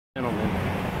Gentlemen,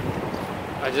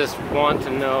 I just want to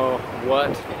know what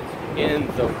in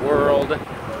the world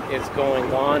is going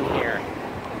on here.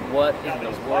 What in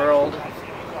the world?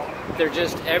 They're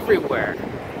just everywhere.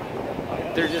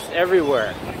 They're just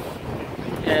everywhere.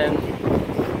 And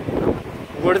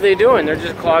what are they doing? They're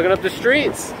just clogging up the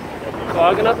streets,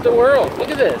 clogging up the world.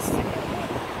 Look at this.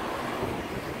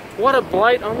 What a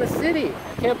blight on the city.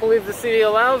 I can't believe the city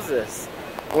allows this.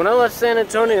 When I left San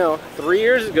Antonio 3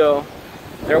 years ago,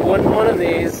 there wasn't one of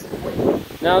these.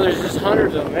 Now there's just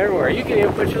hundreds of them everywhere. You can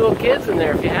even put your little kids in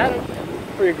there if you had them.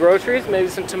 For your groceries, maybe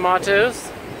some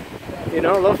tomatoes, you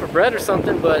know, a loaf of bread or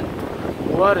something, but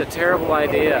what a terrible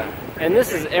idea. And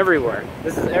this is everywhere.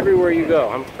 This is everywhere you go.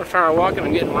 I'm trying to walk and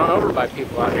I'm getting run over by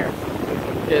people out here.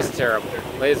 It's terrible.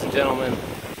 Ladies and gentlemen,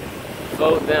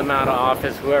 vote them out of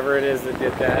office, whoever it is that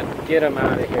did that. Get them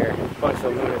out of here. Bunch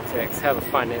of lunatics. Have a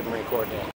fine day, Marine Corps Day.